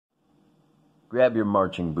Grab your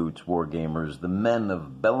marching boots, wargamers. The men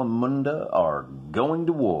of Bellamunda are going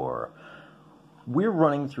to war. We're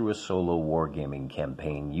running through a solo wargaming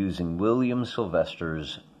campaign using William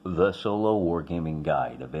Sylvester's The Solo Wargaming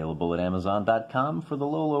Guide, available at Amazon.com for the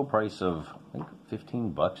low price of, I think,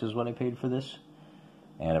 $15 is what I paid for this.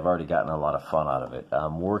 And I've already gotten a lot of fun out of it.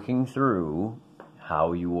 I'm working through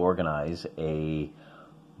how you organize a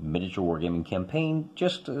miniature wargaming campaign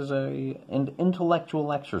just as an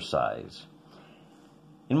intellectual exercise.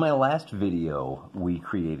 In my last video, we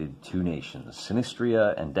created two nations,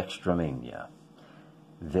 Sinistria and Dextramania.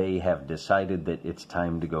 They have decided that it's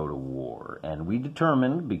time to go to war, and we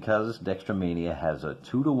determined, because Dextramania has a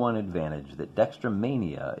 2-to-1 advantage, that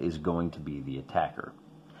Dextramania is going to be the attacker.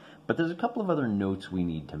 But there's a couple of other notes we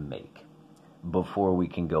need to make before we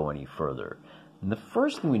can go any further. And the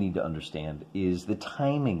first thing we need to understand is the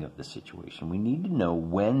timing of the situation. We need to know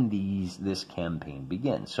when this campaign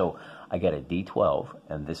begins. So I got a D12,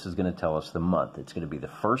 and this is going to tell us the month. It's going to be the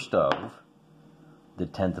first of the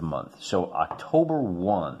 10th month. So October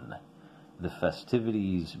 1, the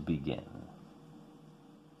festivities begin.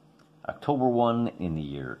 October 1 in the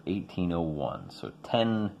year 1801. So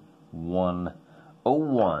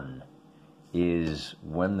 10-1-01 is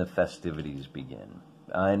when the festivities begin.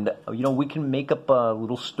 And, you know, we can make up a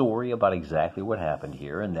little story about exactly what happened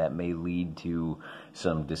here, and that may lead to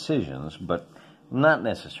some decisions, but not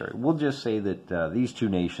necessary. We'll just say that these two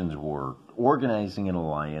nations were organizing an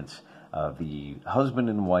alliance. The husband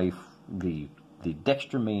and wife, the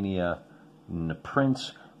Dextramania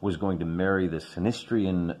prince, was going to marry the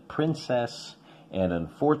Sinistrian princess, and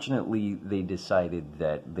unfortunately they decided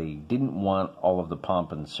that they didn't want all of the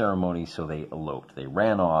pomp and ceremony, so they eloped. They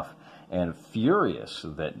ran off. And furious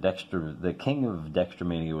that the king of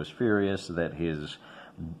Dextramania was furious that his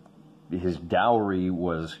dowry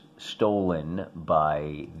was stolen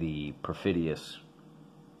by the perfidious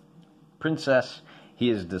princess, he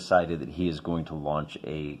has decided that he is going to launch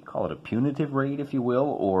call it a punitive raid, if you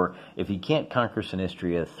will, or if he can't conquer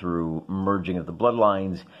Sinistria through merging of the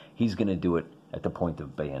bloodlines, he's going to do it at the point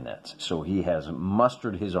of bayonets. So he has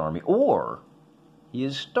mustered his army, or he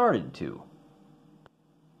has started to.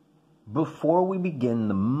 Before we begin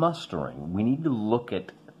the mustering, we need to look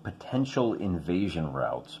at potential invasion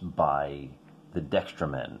routes by the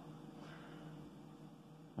Dextramen.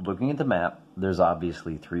 Looking at the map, there's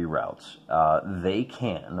obviously 3 routes. They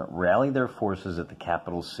can rally their forces at the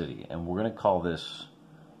capital city, and we're going to call this,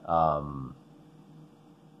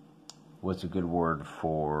 what's a good word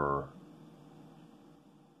for,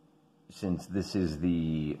 since this is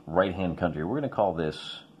the right-hand country, we're going to call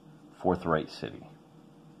this Forthright City.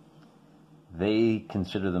 They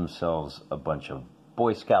consider themselves a bunch of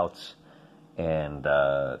Boy Scouts and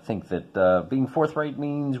think that being forthright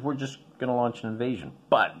means we're just going to launch an invasion.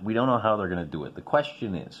 But we don't know how they're going to do it. The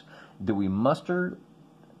question is, do we muster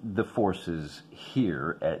the forces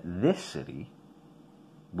here at this city,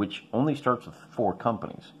 which only starts with 4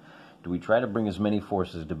 companies? Do we try to bring as many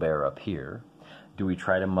forces to bear up here? Do we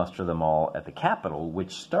try to muster them all at the capital,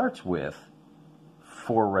 which starts with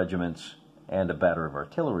 4 regiments and a battery of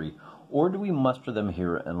artillery? Or do we muster them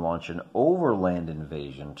here and launch an overland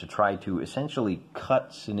invasion to try to essentially cut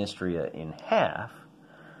Sinistria in half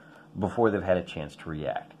before they've had a chance to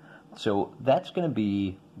react? So that's going to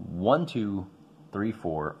be 1, 2, 3,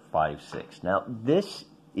 4, 5, 6. Now this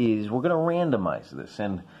is, we're going to randomize this,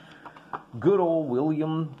 and good old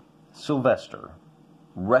William Sylvester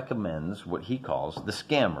recommends what he calls the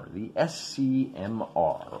scammer, the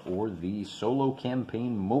SCMR, or the Solo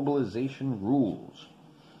Campaign Mobilization Rules.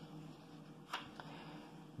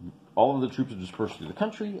 All of the troops are dispersed through the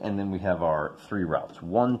country, and then we have our 3 routes,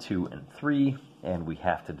 1, 2, and 3, and we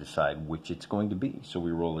have to decide which it's going to be. So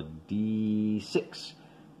we roll a D6.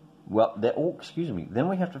 Well, then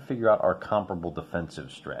we have to figure out our comparable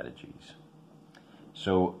defensive strategies.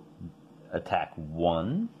 So attack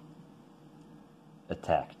 1,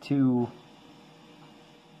 attack 2,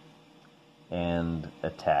 and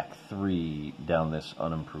attack 3 down this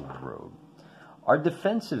unimproved road. Our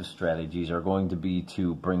defensive strategies are going to be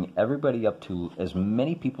to bring everybody up to as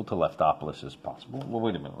many people to Leftopolis as possible. Well,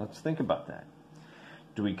 wait a minute. Let's think about that.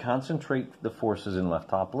 Do we concentrate the forces in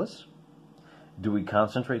Leftopolis? Do we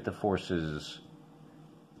concentrate the forces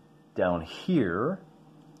down here?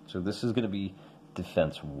 So this is going to be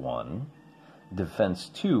Defense 1. Defense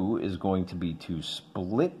 2 is going to be to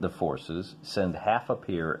split the forces, send half up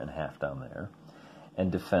here and half down there. And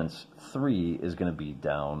Defense 3 is going to be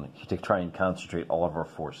down to try and concentrate all of our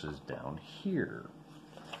forces down here.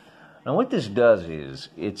 Now what this does is,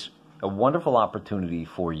 it's a wonderful opportunity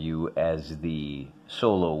for you as the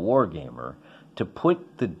solo wargamer to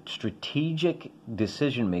put the strategic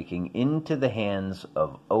decision-making into the hands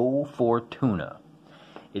of O Fortuna.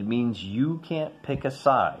 It means you can't pick a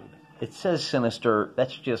side. It says sinister.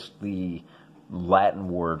 That's just the Latin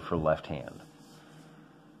word for left hand.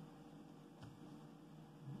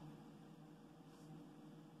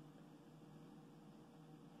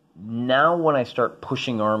 Now when I start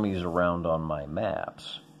pushing armies around on my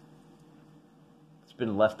maps, it's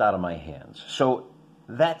been left out of my hands. So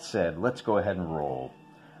that said, let's go ahead and roll.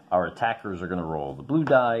 Our attackers are going to roll the blue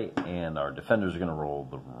die, and our defenders are going to roll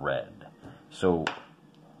the red. So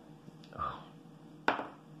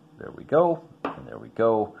there we go, and there we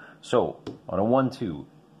go. So on a 1-2,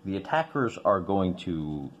 the attackers are going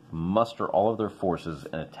to muster all of their forces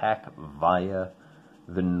and attack via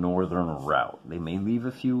the northern route. They may leave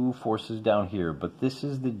a few forces down here, but this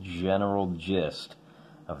is the general gist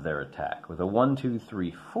of their attack. With a 1, 2,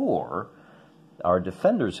 3, 4, our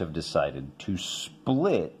defenders have decided to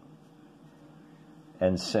split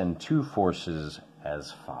and send 2 forces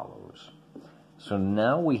as follows. So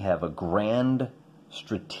now we have a grand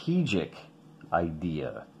strategic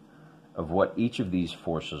idea of what each of these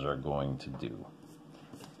forces are going to do.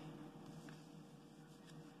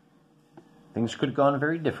 Things could have gone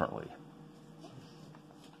very differently.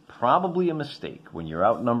 Probably a mistake when you're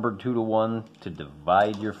outnumbered 2-1 to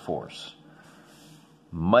divide your force.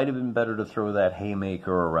 Might have been better to throw that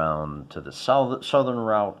haymaker around to the southern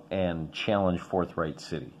route and challenge Forthright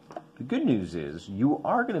City. The good news is you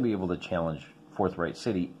are going to be able to challenge Forthright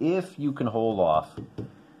City if you can hold off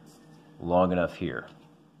long enough here.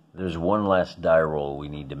 There's one last die roll we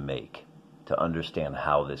need to make to understand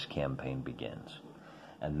how this campaign begins.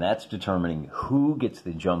 And that's determining who gets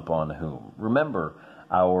the jump on whom. Remember,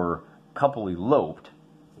 our couple eloped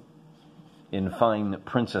in fine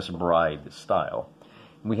Princess Bride style.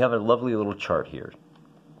 We have a lovely little chart here.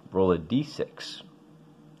 Roll a d6,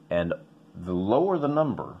 and the lower the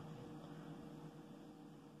number,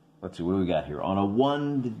 let's see what we got here. On a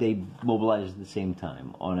 1, did they mobilize at the same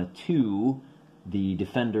time? On a 2, the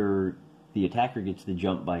attacker gets the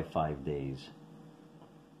jump by 5 days.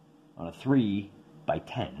 On a 3, by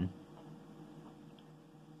 10.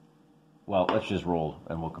 Well, let's just roll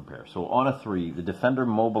and we'll compare. So on a 3, the defender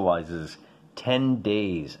mobilizes 10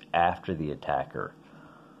 days after the attacker.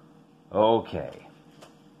 Okay.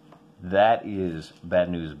 That is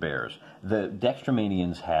bad news bears. The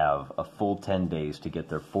Dextramanians have a full 10 days to get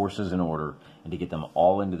their forces in order and to get them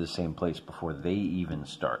all into the same place before they even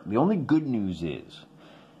start. The only good news is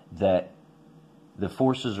that the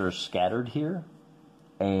forces are scattered here,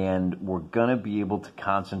 and we're going to be able to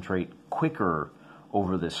concentrate quicker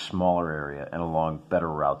over this smaller area and along better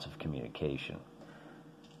routes of communication.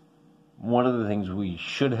 One of the things we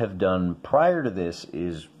should have done prior to this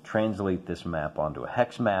is translate this map onto a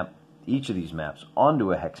hex map, each of these maps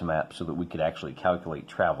onto a hex map, so that we could actually calculate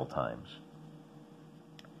travel times.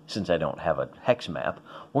 Since I don't have a hex map,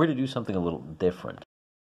 we're going to do something a little different.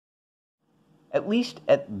 At least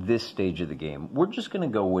at this stage of the game, we're just going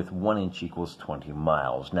to go with 1 inch equals 20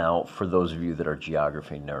 miles. Now, for those of you that are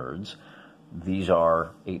geography nerds, these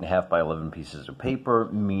are 8.5 by 11 pieces of paper,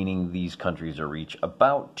 meaning these countries are each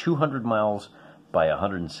about 200 miles by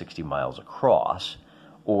 160 miles across,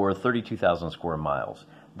 or 32,000 square miles.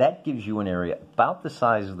 That gives you an area about the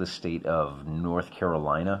size of the state of North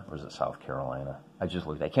Carolina, or is it South Carolina? I just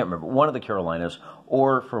looked, I can't remember, one of the Carolinas,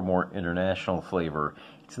 or for more international flavor,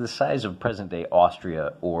 it's the size of present-day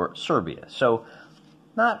Austria or Serbia. So,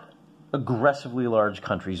 not aggressively large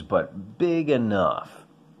countries, but big enough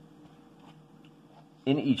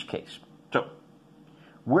in each case. So,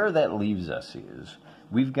 where that leaves us is,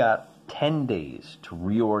 we've got 10 days to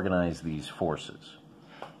reorganize these forces.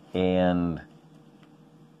 And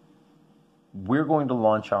we're going to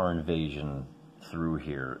launch our invasion through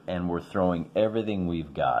here, and we're throwing everything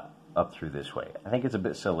we've got up through this way. I think it's a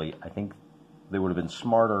bit silly. I think they would have been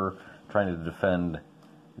smarter trying to defend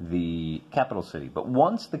the capital city. But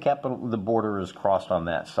once the border is crossed on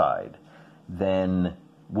that side, then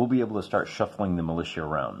we'll be able to start shuffling the militia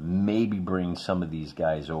around. Maybe bring some of these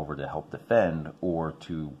guys over to help defend or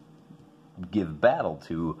to give battle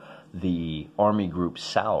to the army group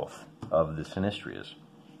south of the Sinistrias.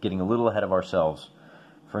 Getting a little ahead of ourselves.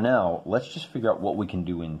 For now, let's just figure out what we can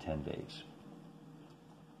do in 10 days.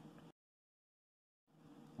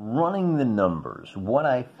 Running the numbers, what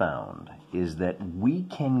I found is that we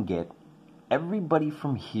can get everybody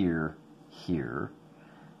from here,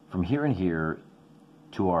 from here and here,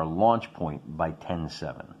 to our launch point by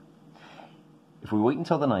 10-7. If we wait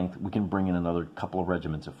until the 9th, we can bring in another couple of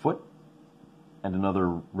regiments of foot and another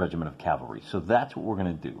regiment of cavalry. So that's what we're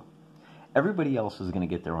going to do. Everybody else is going to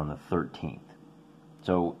get there on the 13th.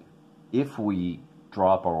 So if we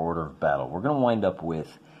drop our order of battle, we're going to wind up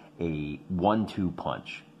with a 1-2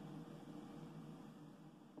 punch.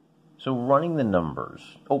 So running the numbers.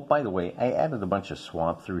 Oh, by the way, I added a bunch of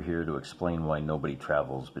swamp through here to explain why nobody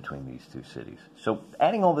travels between these two cities. So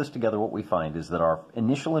adding all this together, what we find is that our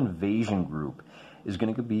initial invasion group is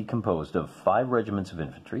going to be composed of 5 regiments of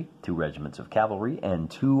infantry, 2 regiments of cavalry, and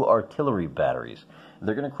 2 artillery batteries.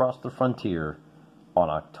 They're going to cross the frontier on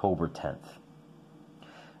October 10th.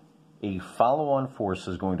 A follow-on force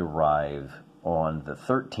is going to arrive on the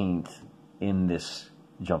 13th in this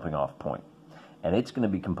jumping off point. And it's going to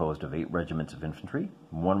be composed of 8 regiments of infantry,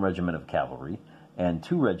 1 regiment of cavalry, and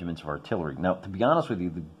 2 regiments of artillery. Now, to be honest with you,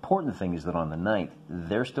 the important thing is that on the 9th,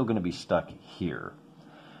 they're still going to be stuck here.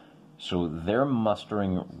 So they're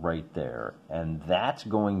mustering right there, and that's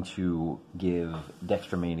going to give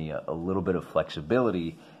Dextromania a little bit of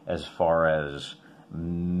flexibility as far as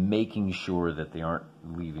making sure that they aren't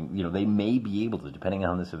leaving. You know, they may be able to, depending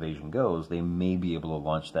on how this evasion goes, they may be able to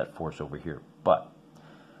launch that force over here. But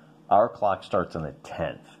our clock starts on the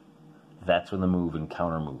 10th. That's when the move and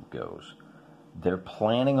counter move goes. They're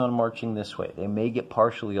planning on marching this way. They may get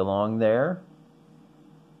partially along there,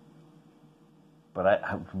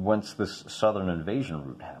 but once this southern invasion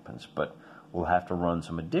route happens, but we'll have to run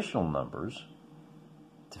some additional numbers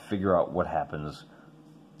to figure out what happens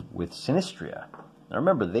with Sinistria. Now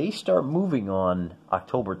remember, they start moving on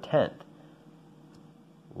October 10th.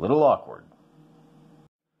 A little awkward.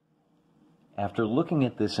 After looking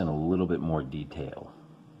at this in a little bit more detail,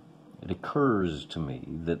 it occurs to me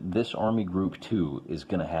that this Army Group 2 is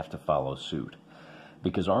going to have to follow suit,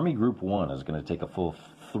 because Army Group 1 is going to take a full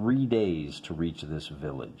 3 days to reach this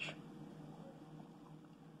village.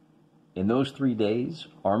 In those 3 days,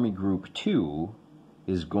 Army Group 2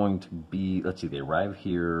 is going to be, let's see, they arrive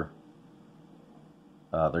here,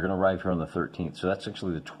 they're going to arrive here on the 13th, so that's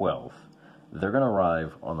actually the 12th. They're going to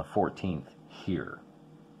arrive on the 14th here.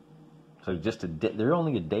 So just they're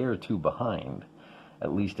only a day or 2 behind,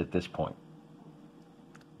 at least at this point.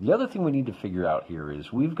 The other thing we need to figure out here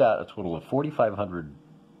is we've got a total of 4,500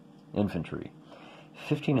 infantry,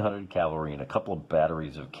 1,500 cavalry, and a couple of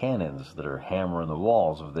batteries of cannons that are hammering the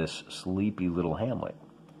walls of this sleepy little hamlet.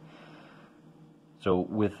 So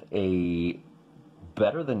with a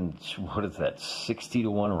better than, what is that, 60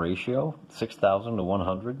 to 1 ratio, 6,000 to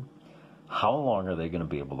 100, how long are they going to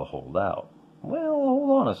be able to hold out? Well,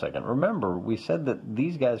 hold on a second. Remember, we said that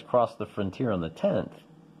these guys crossed the frontier on the 10th.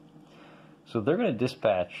 So they're going to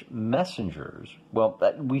dispatch messengers. Well,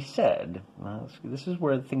 we said, this is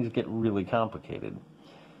where things get really complicated.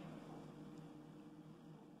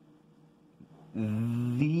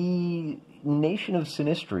 The nation of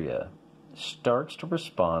Sinistria starts to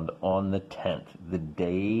respond on the 10th, the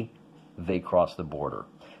day they cross the border.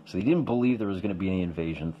 So they didn't believe there was going to be any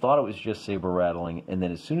invasion, thought it was just saber rattling, and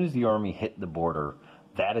then as soon as the army hit the border,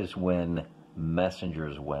 that is when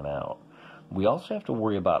messengers went out. We also have to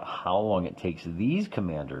worry about how long it takes these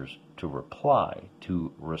commanders to reply,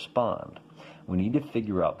 to respond. We need to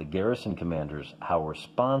figure out, the garrison commanders, how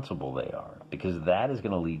responsible they are, because that is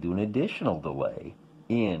going to lead to an additional delay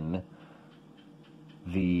in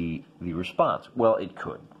the response. Well, it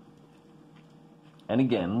could. And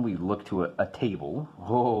again, we look to a table.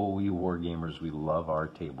 Oh, we wargamers, we love our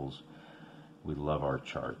tables. We love our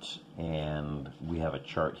charts. And we have a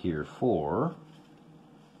chart here for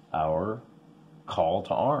our call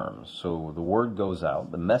to arms. So the word goes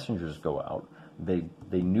out, the messengers go out.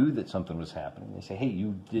 They knew that something was happening. They say,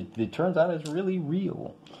 hey, it turns out it's really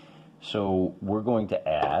real. So we're going to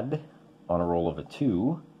add, on a roll of a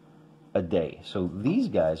 2, a day. So these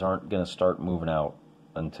guys aren't going to start moving out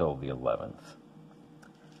until the 11th.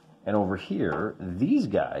 And over here, these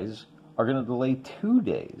guys are going to delay 2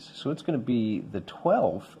 days. So it's going to be the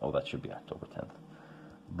 12th, oh, that should be October 10th,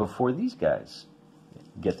 before these guys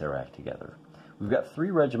get their act together. We've got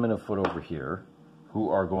 3 regiment of foot over here who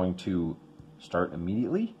are going to start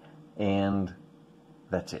immediately, and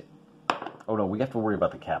that's it. Oh no, we have to worry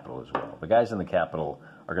about the capital as well. The guys in the capital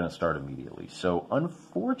are going to start immediately. So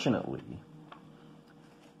unfortunately,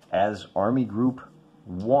 as Army Group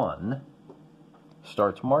 1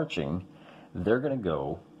 starts marching, they're going to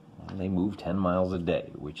go, they move 10 miles a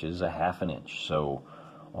day, which is a half an inch. So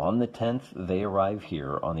on the 10th, they arrive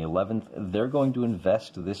here. On the 11th, they're going to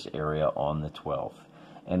invest this area on the 12th.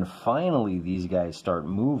 And finally, these guys start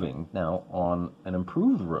moving. Now, on an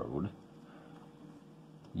improved road,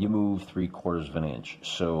 you move 3/4 of an inch.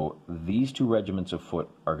 So these 2 regiments of foot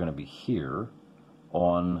are going to be here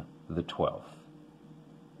on the 12th.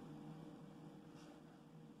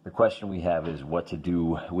 The question we have is what to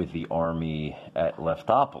do with the army at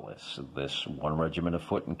Leftopolis. This one regiment of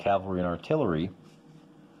foot and cavalry and artillery,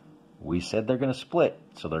 we said they're going to split,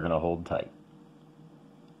 so they're going to hold tight.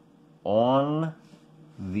 On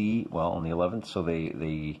the 11th, so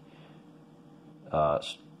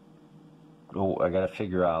I got to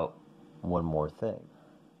figure out one more thing.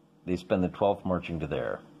 They spend the 12th marching to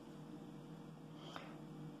there.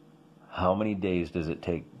 How many days does it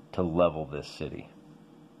take to level this city?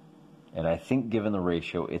 And I think given the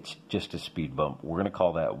ratio, it's just a speed bump. We're going to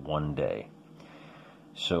call that 1 day.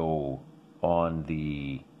 So on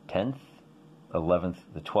the 10th, 11th,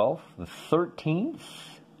 the 12th, the 13th,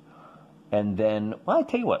 and then, well, I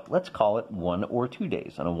tell you what, let's call it 1 or 2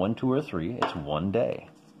 days. On a 1, 2, or 3, it's 1 day.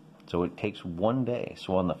 So it takes 1 day.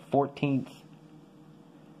 So on the 14th,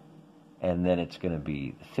 and then it's going to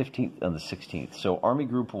be the 15th and the 16th. So Army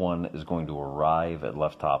Group 1 is going to arrive at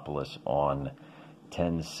Leftopolis on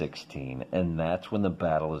 10/16, and that's when the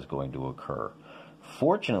battle is going to occur.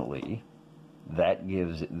 Fortunately, that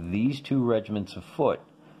gives these 2 regiments of foot,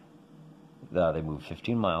 they move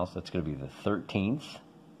 15 miles, that's going to be the 13th,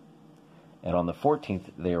 and on the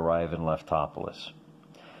 14th, they arrive in Leftopolis.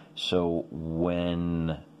 So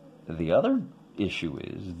when the other issue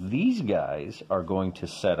is, these guys are going to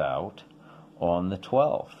set out on the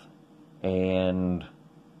 12th, and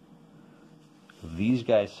these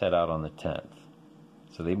guys set out on the 10th.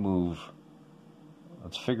 So they move,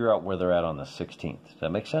 let's figure out where they're at on the 16th. Does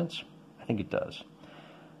that make sense? I think it does.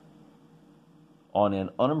 On an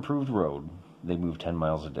unimproved road, they move 10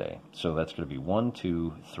 miles a day. So that's going to be 1,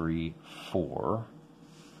 2, 3, 4.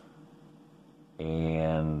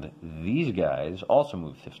 And these guys also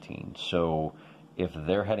move 15. So if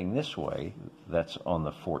they're heading this way, that's on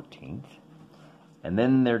the 14th. And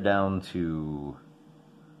then they're down to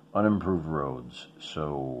unimproved roads.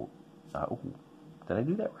 So, did I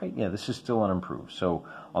do that right? Yeah, this is still unimproved. So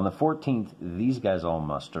on the 14th, these guys all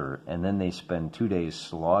muster, and then they spend 2 days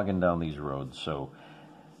slogging down these roads. So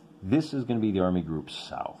this is going to be the Army Group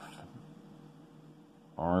South.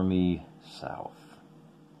 Army South.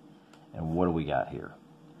 And what do we got here?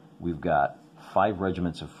 We've got 5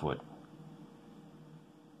 regiments of foot.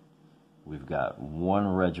 We've got 1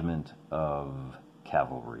 regiment of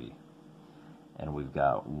cavalry. And we've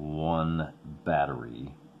got 1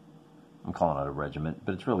 battery. I'm calling it a regiment,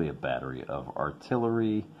 but it's really a battery of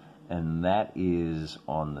artillery, and that is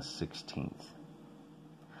on the 16th.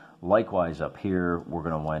 Likewise, up here, we're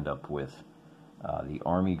going to wind up with the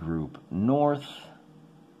Army Group North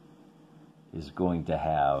is going to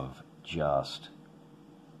have just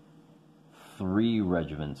 3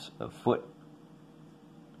 regiments of foot,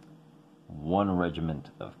 1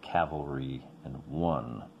 regiment of cavalry, and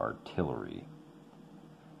 1 artillery.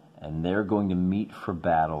 And they're going to meet for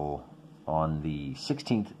battle on the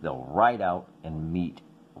 16th. They'll ride out and meet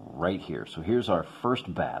right here. So here's our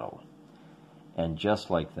first battle. And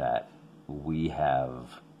just like that, we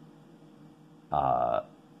have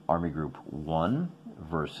Army Group 1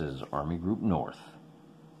 versus Army Group North.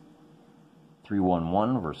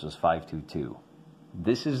 311 versus 522.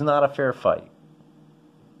 This is not a fair fight.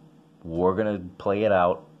 We're going to play it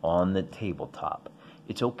out on the tabletop.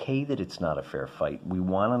 It's okay that it's not a fair fight. We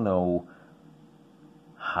want to know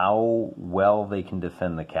how well they can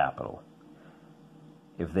defend the capital.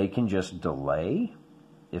 If they can just delay,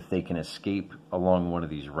 if they can escape along one of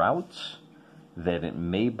these routes, then it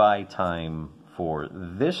may buy time for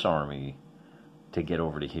this army to get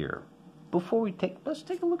over to here. Before we let's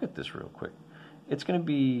take a look at this real quick. It's going to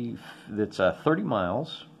be, it's 30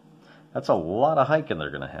 miles. That's a lot of hiking they're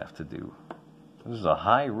going to have to do. This is a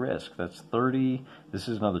high risk. That's 30. This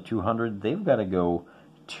is another 200. They've got to go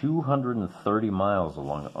 230 miles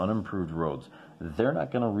along unimproved roads. They're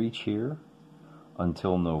not going to reach here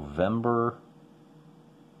until November.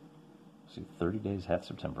 See, 30 days, half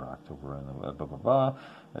September, October, blah, blah, blah.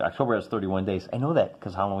 October has 31 days. I know that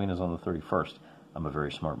because Halloween is on the 31st. I'm a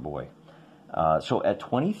very smart boy. So at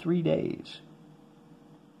 23 days,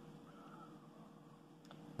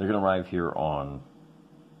 they're going to arrive here on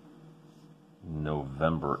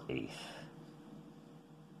November 8th.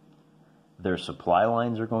 Their supply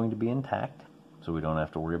lines are going to be intact, so we don't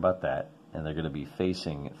have to worry about that. And they're going to be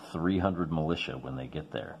facing 300 militia when they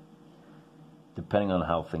get there, depending on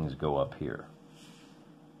how things go up here.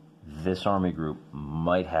 This army group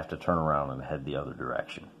might have to turn around and head the other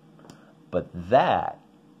direction. But that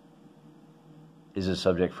is a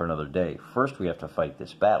subject for another day. First, we have to fight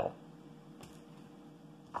this battle.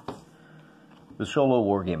 The Solo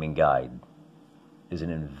Wargaming Guide is an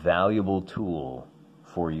invaluable tool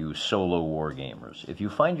for you solo wargamers. If you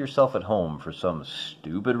find yourself at home for some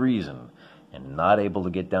stupid reason and not able to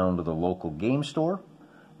get down to the local game store,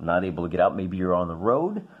 not able to get out, maybe you're on the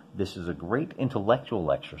road, this is a great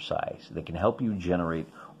intellectual exercise that can help you generate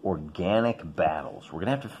organic battles. We're going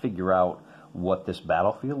to have to figure out what this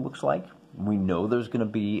battlefield looks like. We know there's going to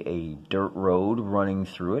be a dirt road running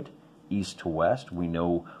through it, east to west. We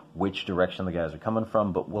know which direction the guys are coming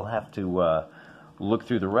from, but we'll have to look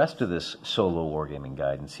through the rest of this solo wargaming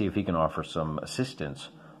guide and see if he can offer some assistance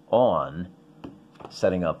on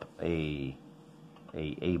setting up a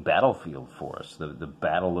battlefield for us, the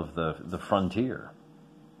battle of the frontier.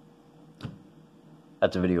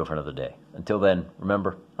 That's a video for another day. Until then,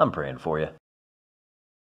 remember, I'm praying for you.